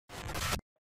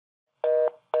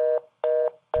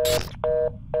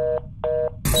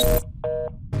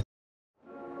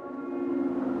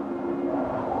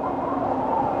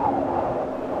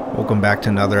Welcome back to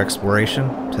another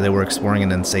exploration. Today we're exploring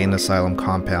an insane asylum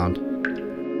compound.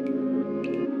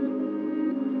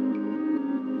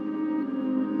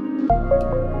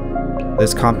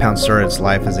 This compound started its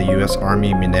life as a U.S.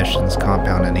 Army munitions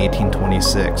compound in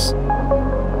 1826.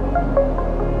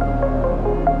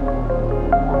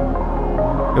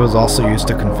 It was also used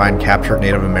to confine captured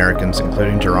Native Americans,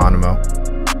 including Geronimo.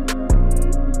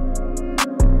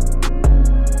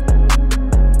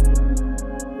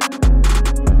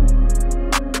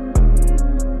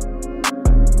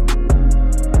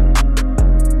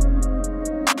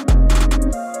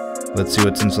 Let's see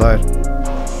what's inside.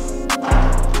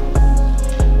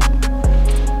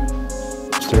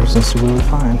 Upstairs and see what we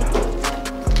find.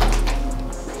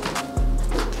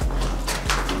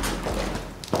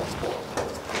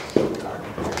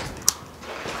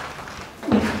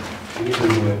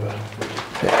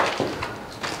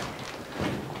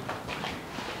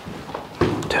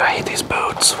 Dude, I hate these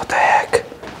boots. What the heck?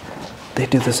 They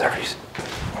do this every...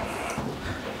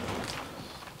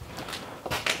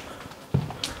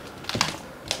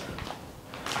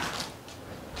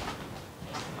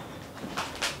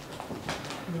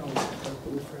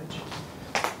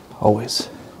 Always.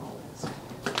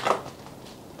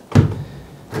 It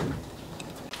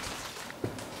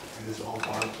is all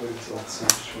bar plates, all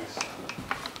Sam's choice.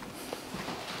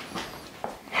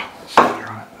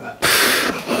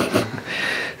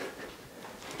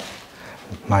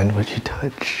 Mind what you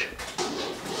touch.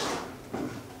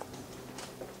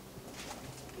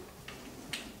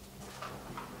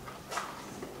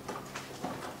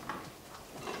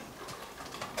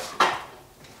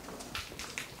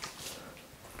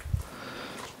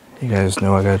 You guys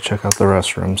know I gotta check out the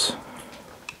restrooms.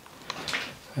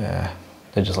 Yeah,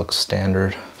 they just look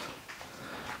standard.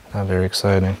 Not very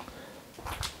exciting.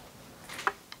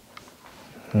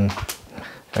 I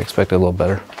expected a little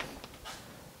better.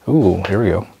 Ooh, here we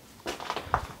go.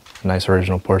 Nice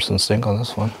original porcelain sink on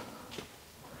this one.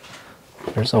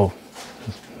 There's a,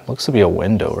 looks to be a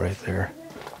window right there.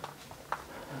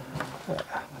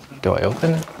 Do I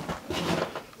open it?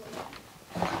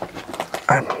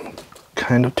 I'm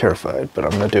kind of terrified, but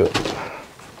I'm gonna do it.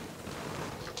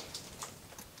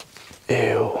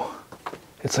 Ew.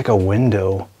 It's like a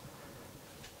window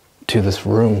to this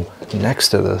room next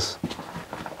to this,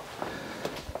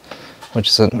 which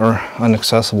isn't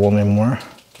inaccessible anymore.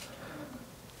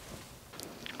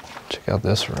 Check out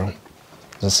this room.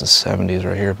 This is 70s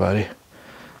right here, buddy.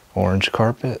 Orange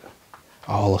carpet.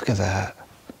 Oh, look at that.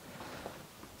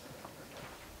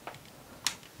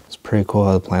 It's pretty cool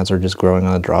how the plants are just growing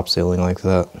on a drop ceiling like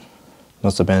that.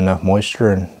 Must have been enough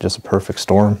moisture and just a perfect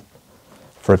storm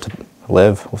for it to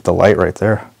live with the light right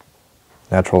there.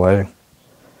 Natural lighting.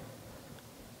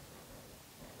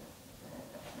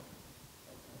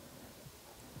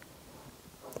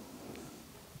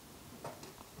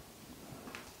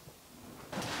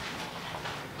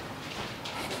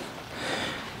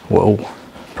 Whoa,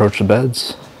 approach the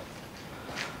beds.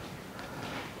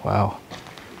 Wow,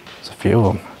 there's a few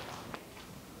of them.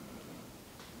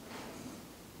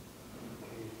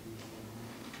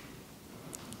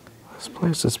 This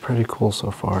place is pretty cool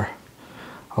so far.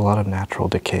 A lot of natural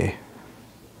decay.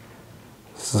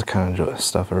 This is the kind of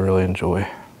stuff I really enjoy.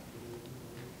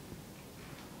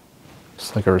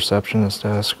 It's like a receptionist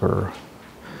desk or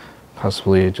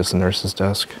possibly just a nurse's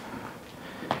desk.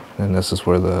 And this is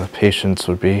where the patients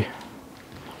would be.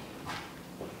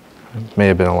 It may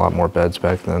have been a lot more beds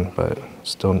back then, but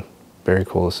still very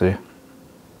cool to see.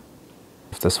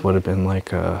 If this would have been like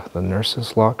the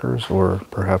nurses' lockers or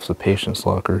perhaps the patients'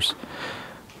 lockers,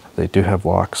 they do have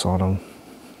locks on them,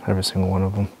 every single one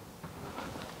of them.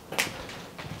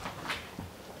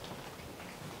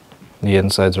 The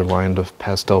insides are lined with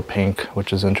pastel pink,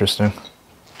 which is interesting.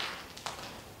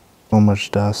 So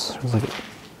much dust. There's like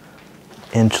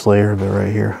inch layer of it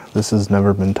right here. This has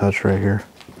never been touched right here,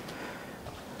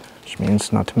 which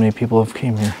means not too many people have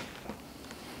came here.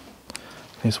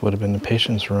 This would have been the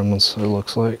patient's room, it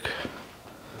looks like.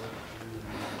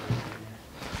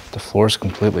 The floor's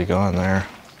completely gone there.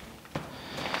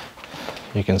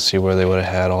 You can see where they would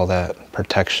have had all that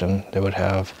protection. They would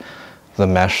have the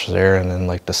mesh there and then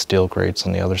like the steel grates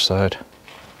on the other side,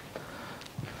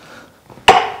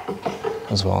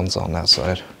 as well as on that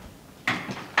side.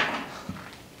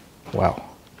 Wow,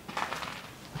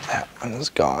 that one is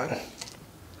gone.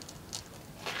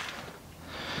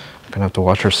 I'm gonna have to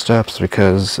watch our steps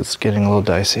because it's getting a little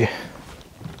dicey.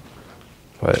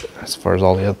 But as far as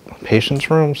all the other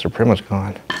patients' rooms, they're pretty much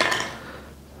gone.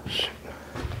 Shoot.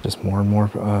 Just more and more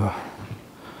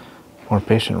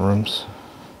patient rooms.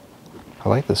 I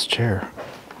like this chair.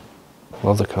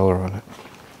 Love the color on it.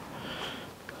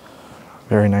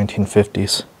 Very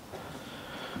 1950s.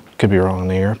 Could be wrong in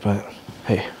the year, but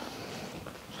hey,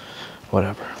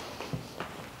 whatever.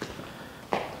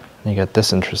 You got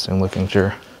this interesting looking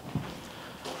chair.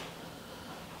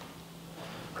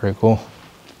 Pretty cool.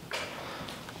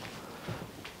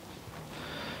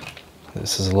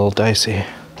 This is a little dicey.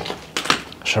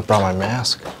 I should have brought my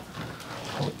mask.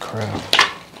 Holy crap.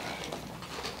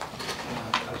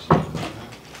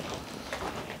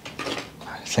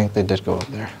 I think they did go up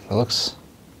there. It looks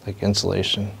like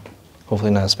insulation.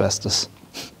 Hopefully not asbestos.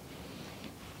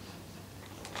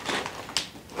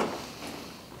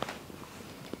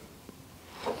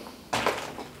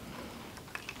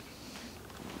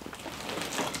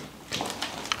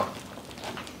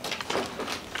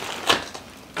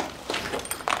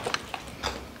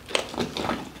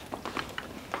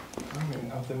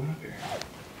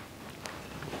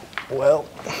 Well,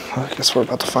 I guess we're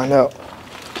about to find out.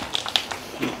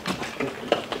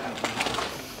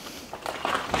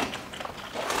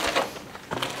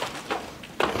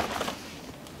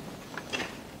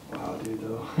 Wow, dude,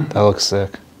 though. That looks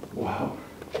sick. Wow.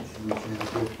 This is insanely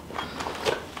good.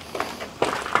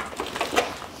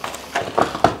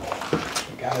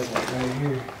 Guys, like right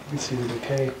here, you can see the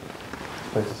decay.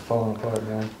 This place is falling apart,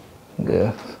 man.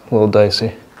 Yeah, a little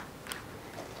dicey.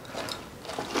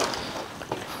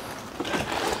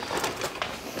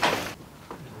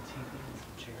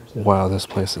 Wow, this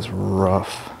place is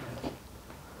rough.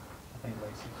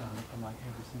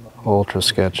 Ultra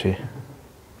sketchy.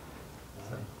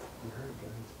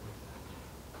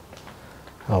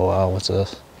 Oh wow, what's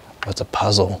this? That's a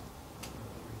puzzle.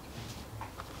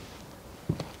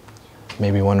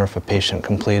 Maybe wonder if a patient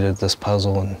completed this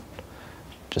puzzle and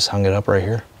just hung it up right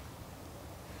here.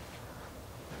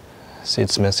 See,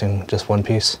 it's missing just one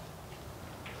piece.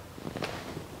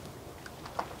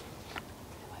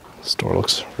 This door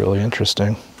looks really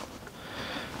interesting.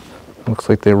 Looks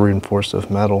like they reinforced with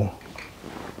metal.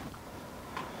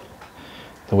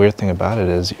 The weird thing about it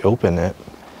is you open it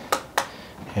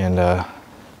and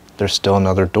there's still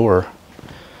another door.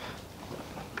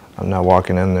 I'm not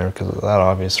walking in there because of that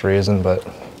obvious reason, but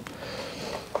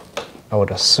I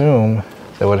would assume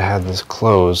they would have this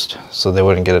closed so they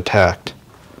wouldn't get attacked.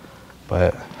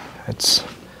 But it's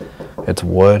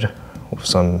wood with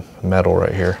some metal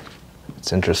right here.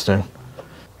 It's interesting.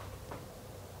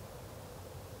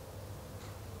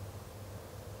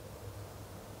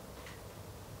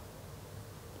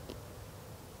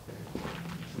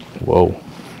 Whoa,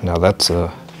 now that's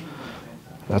a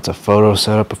photo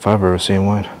setup if I've ever seen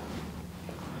one.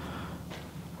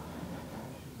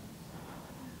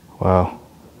 Wow.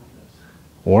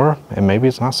 Or, and maybe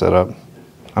it's not set up.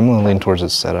 I'm gonna lean towards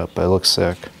it's set up, but it looks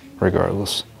sick,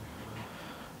 regardless.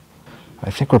 I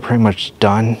think we're pretty much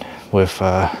done with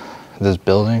this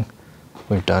building.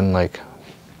 We've done like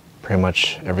pretty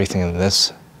much everything in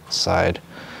this side.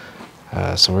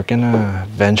 So we're gonna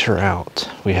venture out.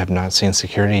 We have not seen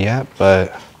security yet,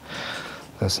 but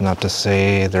that's not to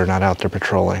say they're not out there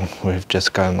patrolling. We've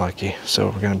just gotten lucky. So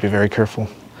we're gonna be very careful.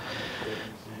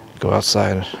 Go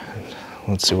outside and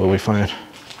let's see what we find.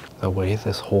 The way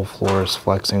this whole floor is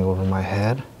flexing over my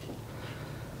head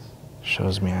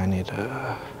shows me I need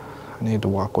to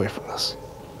walk away from this.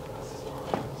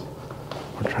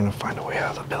 We're trying to find a way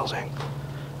out of the building.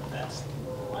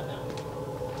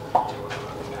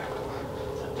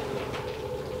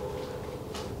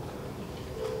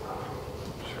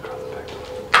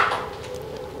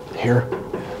 Here?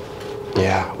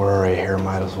 Yeah, we're already here,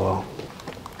 might as well.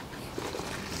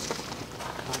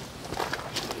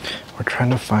 We're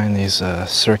trying to find these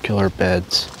circular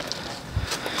beds.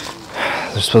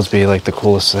 They're supposed to be like the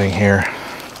coolest thing here.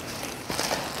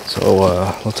 So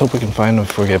let's hope we can find them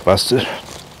before we get busted.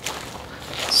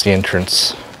 It's the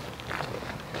entrance.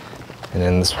 And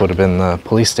then this would have been the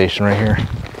police station right here.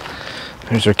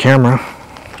 There's our camera,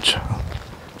 which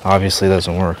obviously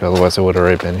doesn't work, otherwise I would have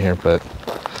already been here, but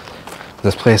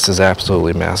this place is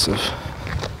absolutely massive.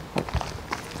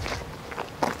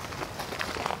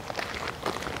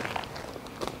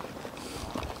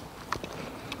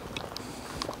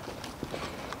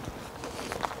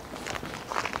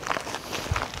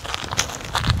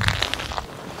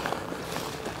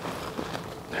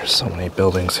 There's so many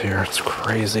buildings here, it's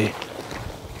crazy.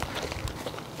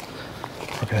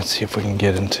 We're gonna see if we can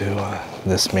get into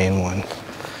this main one.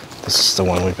 This is the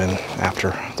one we've been after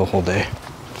the whole day.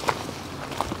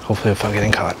 Hopefully without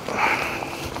getting caught.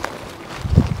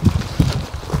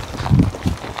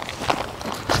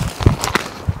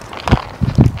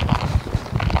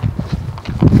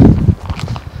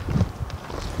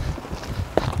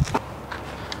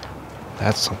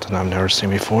 That's something I've never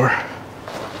seen before.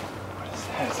 What is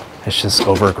that? It's just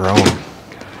overgrown.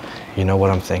 You know what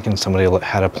I'm thinking? Somebody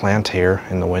had a plant here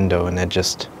in the window and it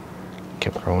just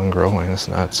kept growing and growing. It's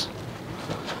nuts.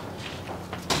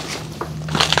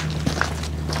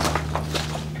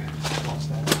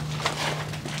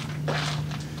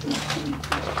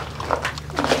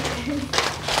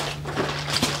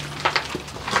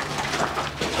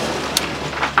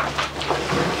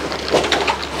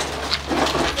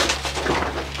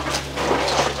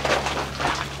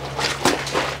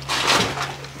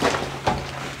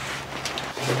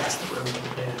 That's the room of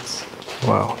the beds.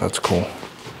 Wow, that's cool.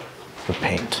 The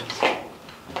paint.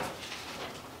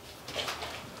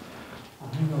 I'm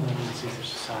gonna go in and see if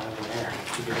there's a sign over there.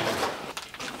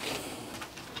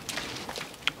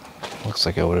 Looks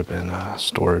like it would have been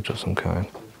storage of some kind.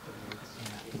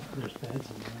 There's beds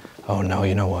in there. Oh no,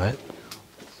 you know what?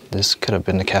 This could have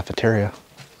been the cafeteria.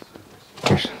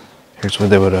 Here's where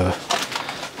they would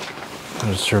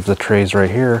serve the trays right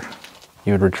here.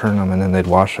 You would return them and then they'd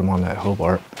wash them on that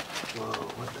Hobart. Whoa,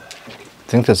 what the heck? I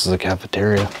think this is a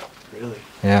cafeteria. Really?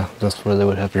 Yeah, that's where they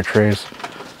would have your trays.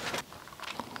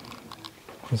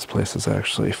 This place is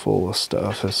actually full of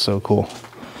stuff. It's so cool.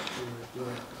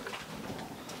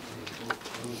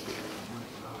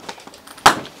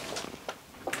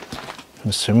 I'm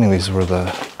assuming these were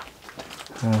the,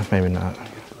 maybe not.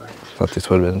 Thought these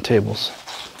would have been tables.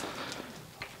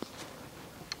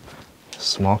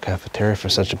 Small cafeteria for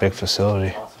such a big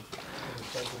facility.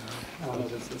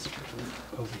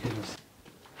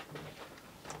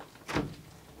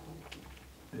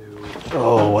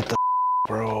 Oh, what the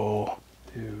bro?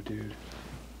 Dude.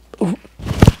 Ooh.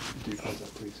 Dude, close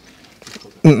that, please.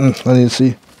 I need to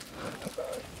see.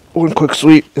 One quick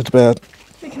sweet. It's bad.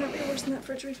 It cannot be worse than that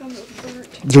fridge we found that was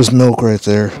burnt. There's milk right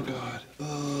there. Oh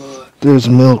God. There's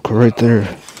milk right there.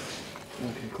 Okay,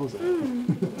 close it.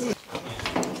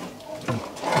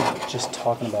 Just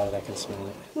talking about it, I can smell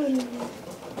it.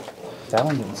 That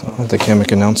one didn't smell. They can't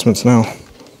make announcements now.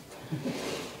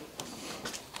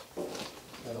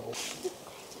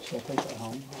 Should I take that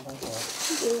home? I like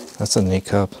that. That's a neat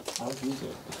cup. I would use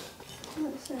it.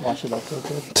 Wash it up real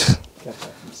good. Got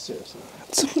that. Seriously.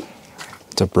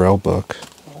 It's a Braille book.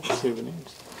 I like the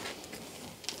souvenirs.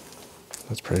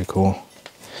 That's pretty cool.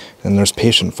 And there's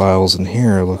patient files in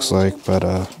here, it looks like, but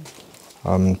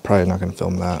I'm probably not going to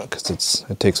film that because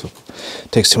it takes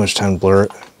too much time to blur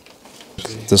it.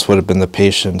 This would have been the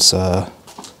patient's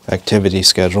activity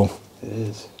schedule. It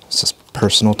is. It's just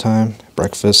personal time,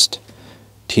 breakfast,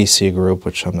 TC group,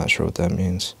 which I'm not sure what that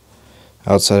means.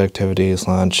 Outside activities,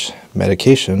 lunch,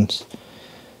 medications,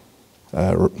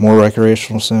 more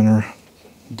recreational center,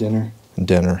 Dinner. and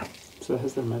dinner. So it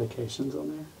has their medications on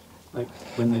there? Like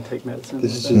when they take medicine?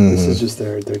 This like is just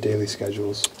their daily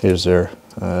schedules. Here's their,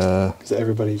 Because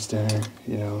everybody eats dinner,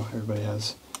 you know, everybody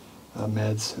has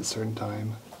meds at a certain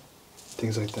time,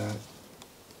 things like that.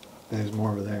 And there's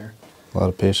more over there. a lot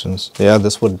of patients. Yeah,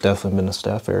 this would have definitely been a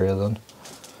staff area then.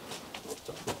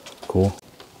 Cool.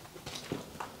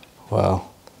 Wow,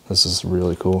 this is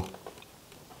really cool.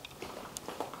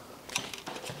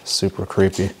 Super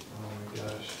creepy. Oh my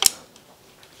gosh.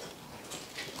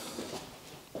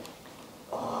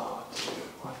 Oh, dude,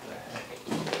 what the heck?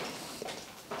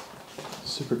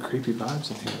 super creepy vibes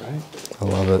in here, right? I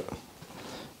love it.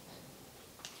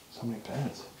 So many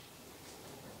beds.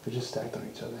 They're just stacked on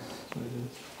each other. That's what it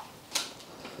is.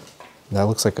 That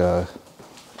looks like a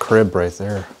crib right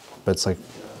there, but it's like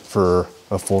for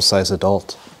a full-size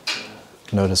adult.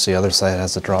 Notice the other side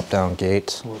has a drop-down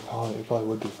gate. Well, it probably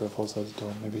would be for a full-size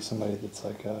adult. Maybe somebody that's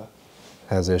like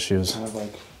Has issues. kind of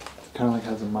like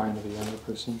has a mind of a younger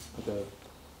person, like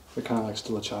they're kind of like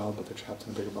still a child, but they're trapped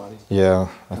in a bigger body. Yeah.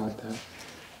 Kind of like that.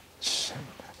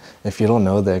 If you don't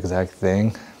know the exact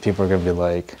thing, people are gonna be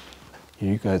like,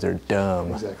 "You guys are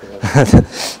dumb." Exactly.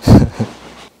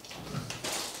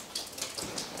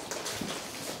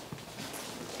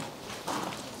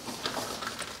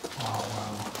 Oh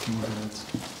wow, more beds.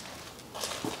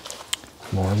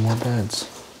 More and more beds.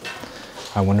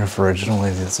 I wonder if originally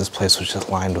this place was just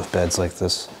lined with beds like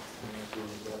this.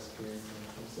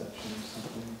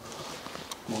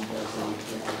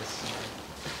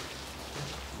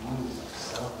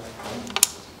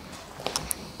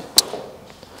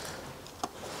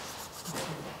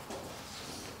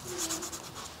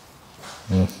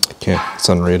 I can't, it's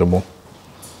unreadable.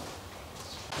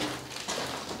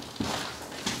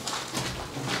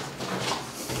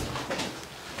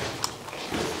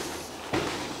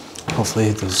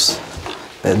 Hopefully those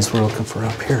beds we're looking for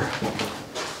up here.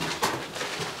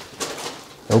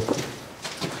 Nope.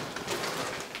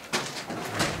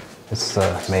 It's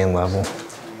the main level.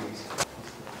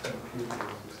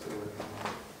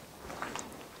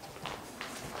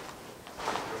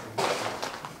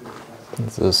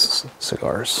 This is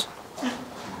cigars.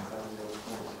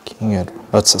 King Ed.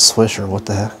 Oh, it's a Swisher. What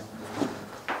the heck?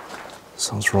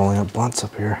 Someone's rolling up blunts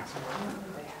up here.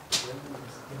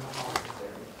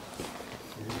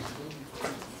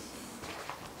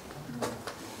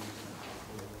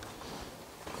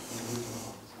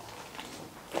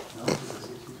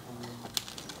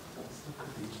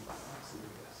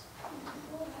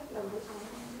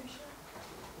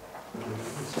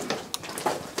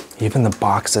 Even the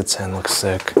box it's in looks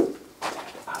sick.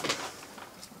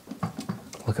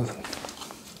 Look at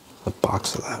the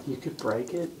box of that. You could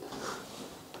break it.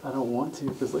 I don't want to,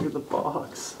 because look at the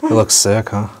box. It looks sick,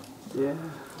 huh? Yeah.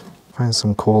 Find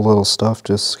some cool little stuff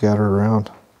just scattered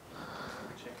around.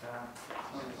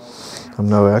 I'm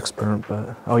no expert,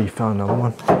 but... Oh, you found another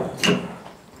one?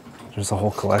 There's a whole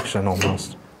collection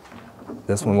almost.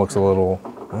 This one looks a little...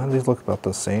 these look about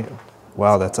the same.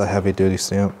 Wow, that's a heavy-duty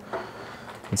stamp.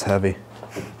 It's heavy.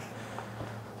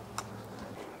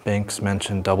 Banks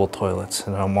mentioned double toilets,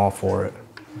 and I'm all for it.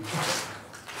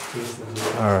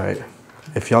 All right.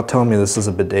 If y'all tell me this is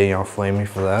a bidet, y'all flame me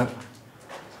for that.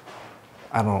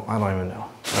 I don't even know.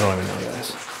 I don't even know,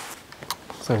 guys.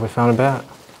 Looks like we found a bat.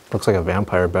 Looks like a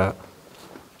vampire bat.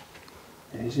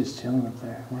 Yeah, he's just chilling up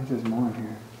there. I wonder if there's more in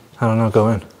here. I don't know. Go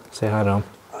in. Say hi to him.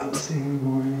 I don't see any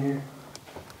more in here.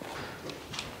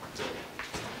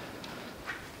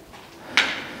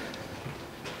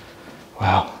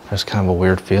 Wow, there's kind of a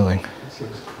weird feeling. This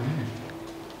looks clean.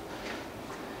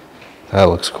 That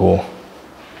looks cool.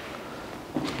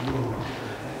 Dude,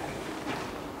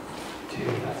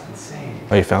 that's insane.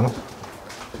 Oh, you found them?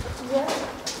 Yeah.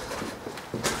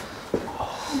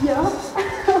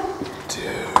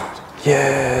 Dude.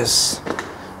 Yes.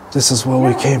 This is what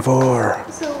we came for.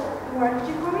 So, why did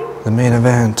you call me? The main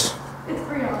event. It's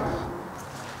Brianna.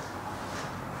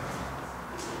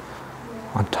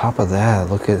 On top of that,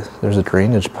 look at, there's a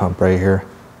drainage pump right here.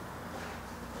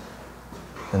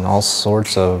 And all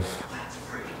sorts of...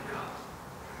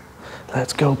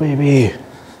 Let's go, baby.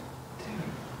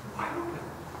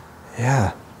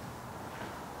 Yeah.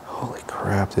 Holy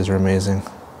crap, these are amazing.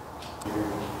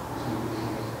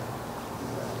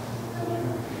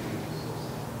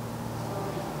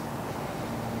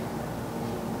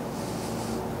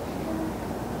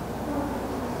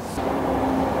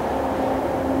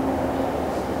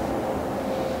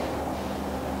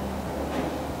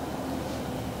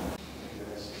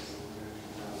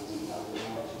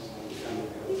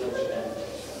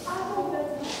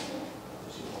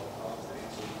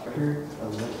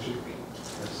 Electric,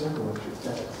 or several electric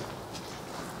beds.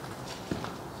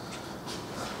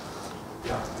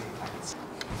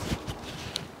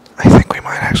 I think we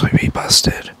might actually be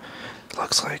busted.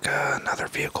 Looks like another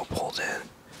vehicle pulled in.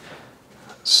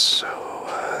 So,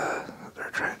 they're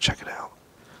trying to check it out.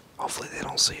 Hopefully they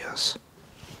don't see us.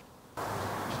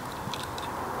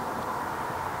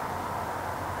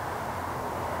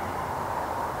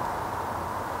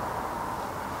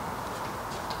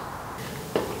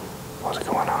 What's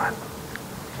going on?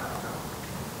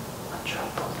 A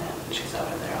truck pulled in. She's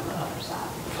over there on the other side.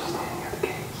 She's standing at the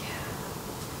gate. Yeah.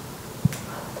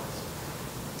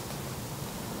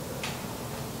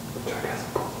 The truck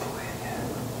hasn't pulled fully in yet.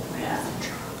 Yeah, the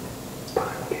truck. It's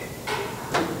behind the gate.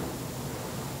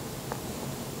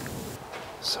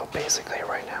 So basically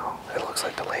right now, it looks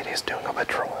like the lady's doing a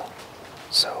patrol.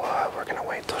 So we're gonna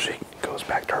wait till she goes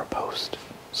back to her post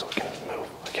so we can move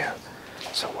again.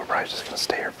 So we're probably just gonna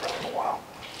stay here for a little while.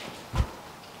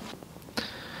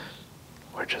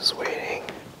 We're just waiting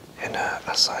in a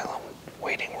asylum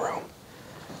waiting room,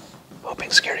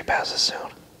 hoping security passes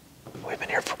soon. We've been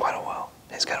here for quite a while.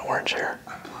 He's got orange hair.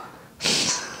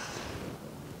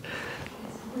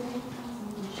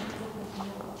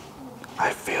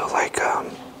 I feel like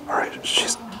alright,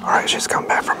 she's come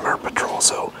back from her patrol,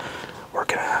 so we're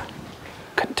gonna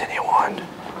continue on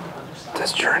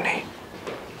this journey.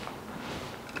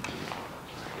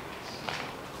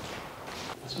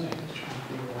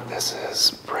 This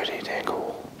is pretty dang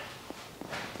cool.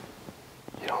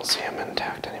 You don't see him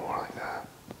intact anymore like that.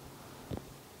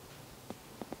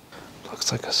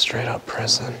 Looks like a straight up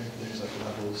prison. There's like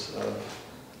levels of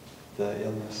the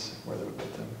illness where they would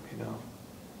put them, you know.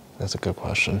 That's a good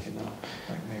question. You know,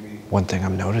 like maybe. One thing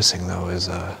I'm noticing though is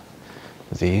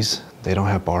these, they don't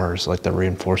have bars like the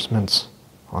reinforcements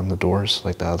on the doors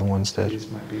like the other ones did. These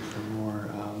might be for more.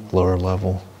 Lower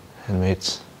level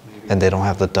inmates. Maybe. And they don't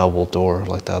have the double door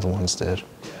like the other ones did.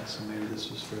 Yeah, so maybe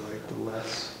this was for like the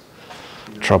less.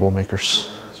 You know, Troublemakers.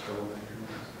 less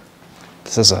troublemakers.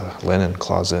 This is a linen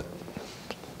closet.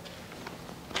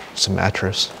 It's a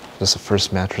mattress. This is the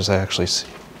first mattress I actually see.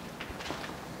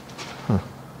 Huh.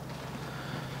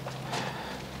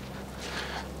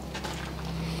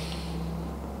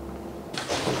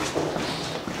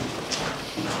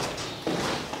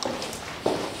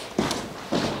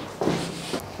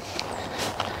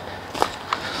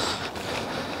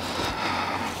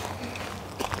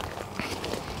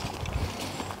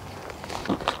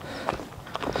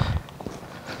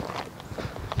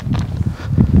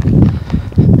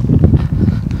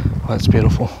 That's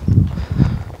beautiful.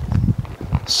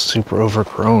 Super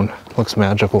overgrown. Looks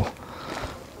magical.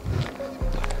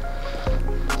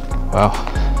 Wow.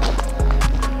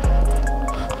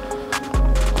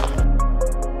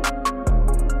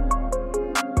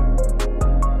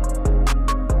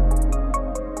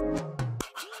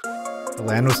 The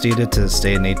land was deeded to the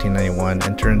state in 1891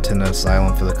 and turned into an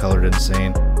asylum for the colored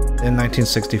insane. In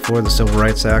 1964, the Civil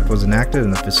Rights Act was enacted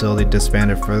and the facility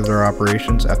disbanded further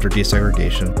operations after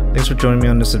desegregation. Thanks for joining me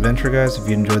on this adventure, guys. If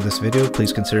you enjoyed this video,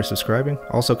 please consider subscribing.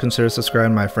 Also consider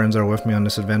subscribing to my friends that are with me on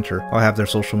this adventure. I'll have their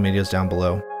social medias down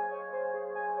below.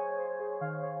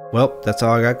 Well, that's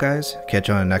all I got, guys. Catch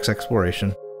you on the next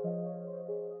exploration.